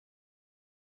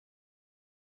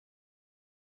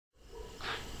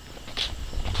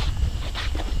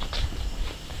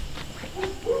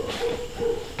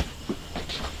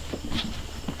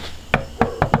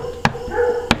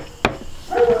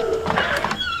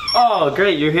Oh,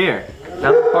 great, you're here.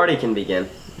 Now the party can begin.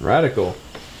 Radical.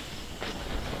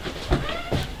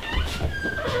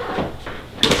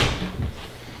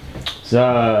 Is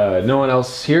no one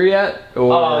else here yet?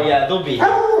 Or? Oh yeah, they'll be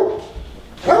here.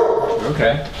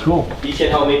 Okay, cool. You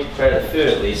can help me prepare the food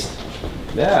at least.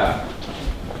 Yeah.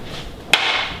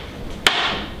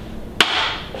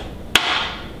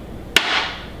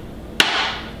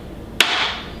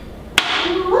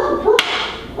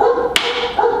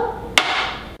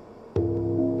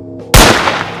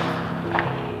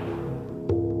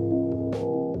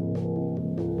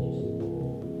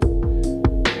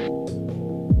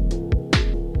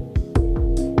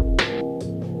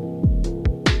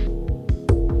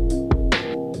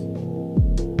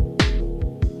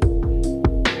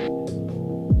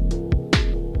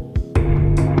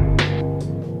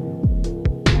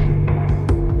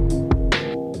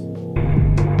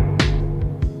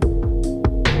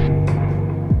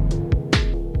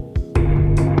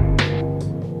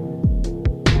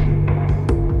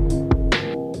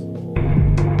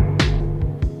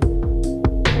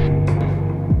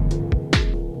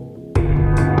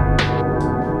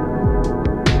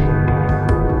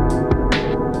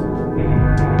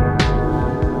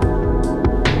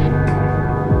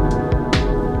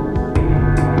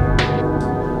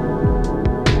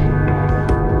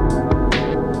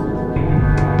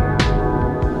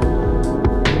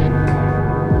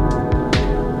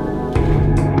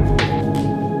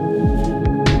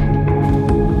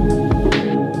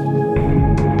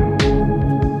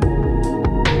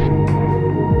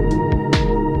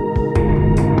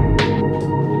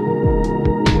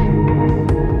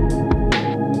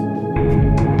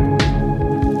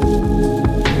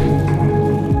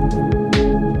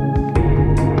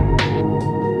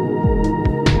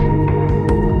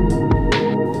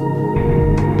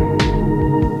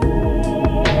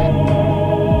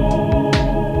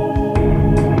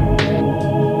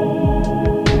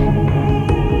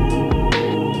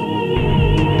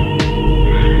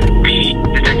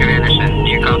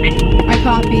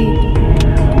 Copy.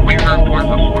 We have a report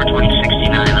of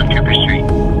 42069 on Cooper Street.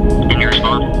 Can you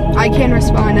respond? I can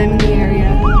respond. I'm in the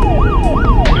area.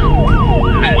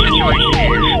 The situation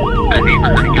is a neighbor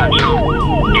heard a gunshot,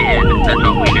 and that's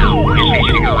all we know. We just need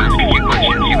you to go ask a few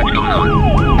questions, see what's going on.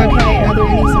 Okay, are there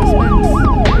any suspects?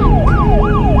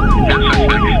 No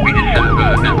suspects. We just have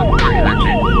that report, and that's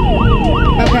it.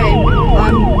 Okay,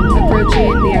 I'm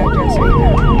approaching the address right now.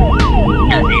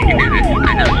 Yeah, you can do this.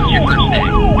 I know this is your first day,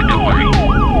 but don't worry.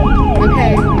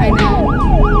 Okay, I know.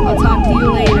 I'll talk to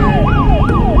you later.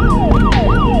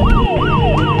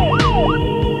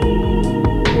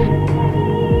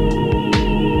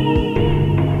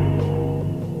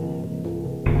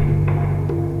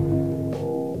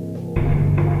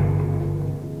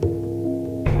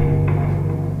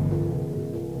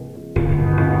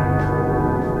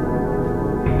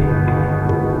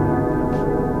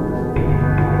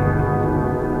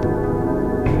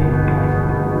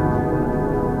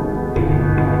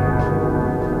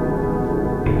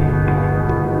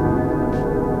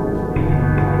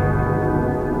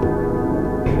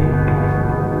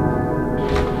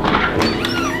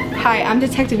 Hi, I'm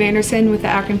Detective Anderson with the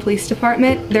Akron Police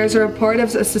Department. There's a report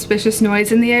of a suspicious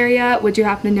noise in the area. Would you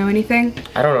happen to know anything?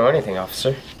 I don't know anything,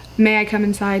 officer. May I come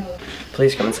inside?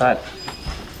 Please come inside.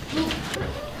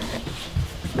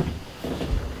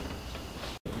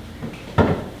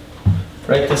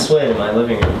 Right this way to my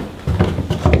living room.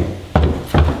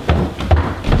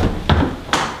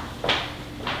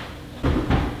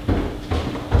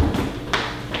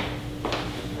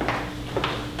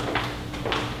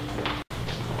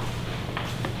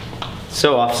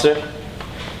 So, officer,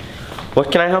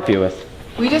 what can I help you with?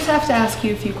 We just have to ask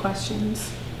you a few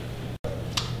questions.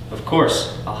 Of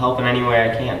course, I'll help in any way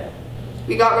I can.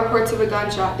 We got reports of a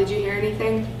gunshot. Did you hear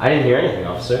anything? I didn't hear anything,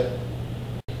 officer.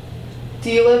 Do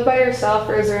you live by yourself,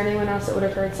 or is there anyone else that would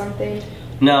have heard something?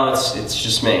 No, it's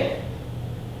just me.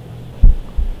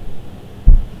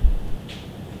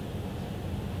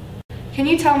 Can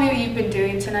you tell me what you've been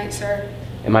doing tonight, sir?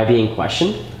 Am I being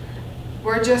questioned?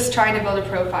 We're just trying to build a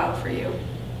profile for you.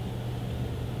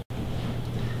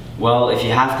 Well, if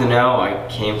you have to know, I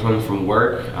came home from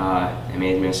work. I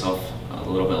made myself a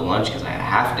little bit of lunch because I had a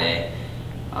half day.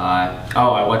 I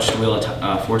watched Wheel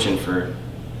of Fortune for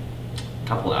a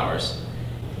couple hours.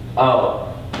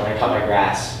 Oh, when I cut my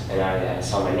grass, and I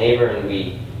saw my neighbor, and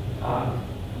we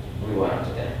went out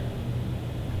to dinner.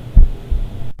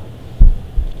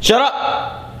 Shut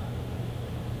up!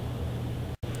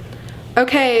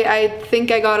 Okay, I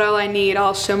think I got all I need.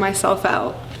 I'll show myself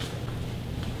out.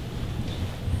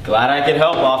 Glad I could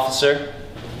help, officer.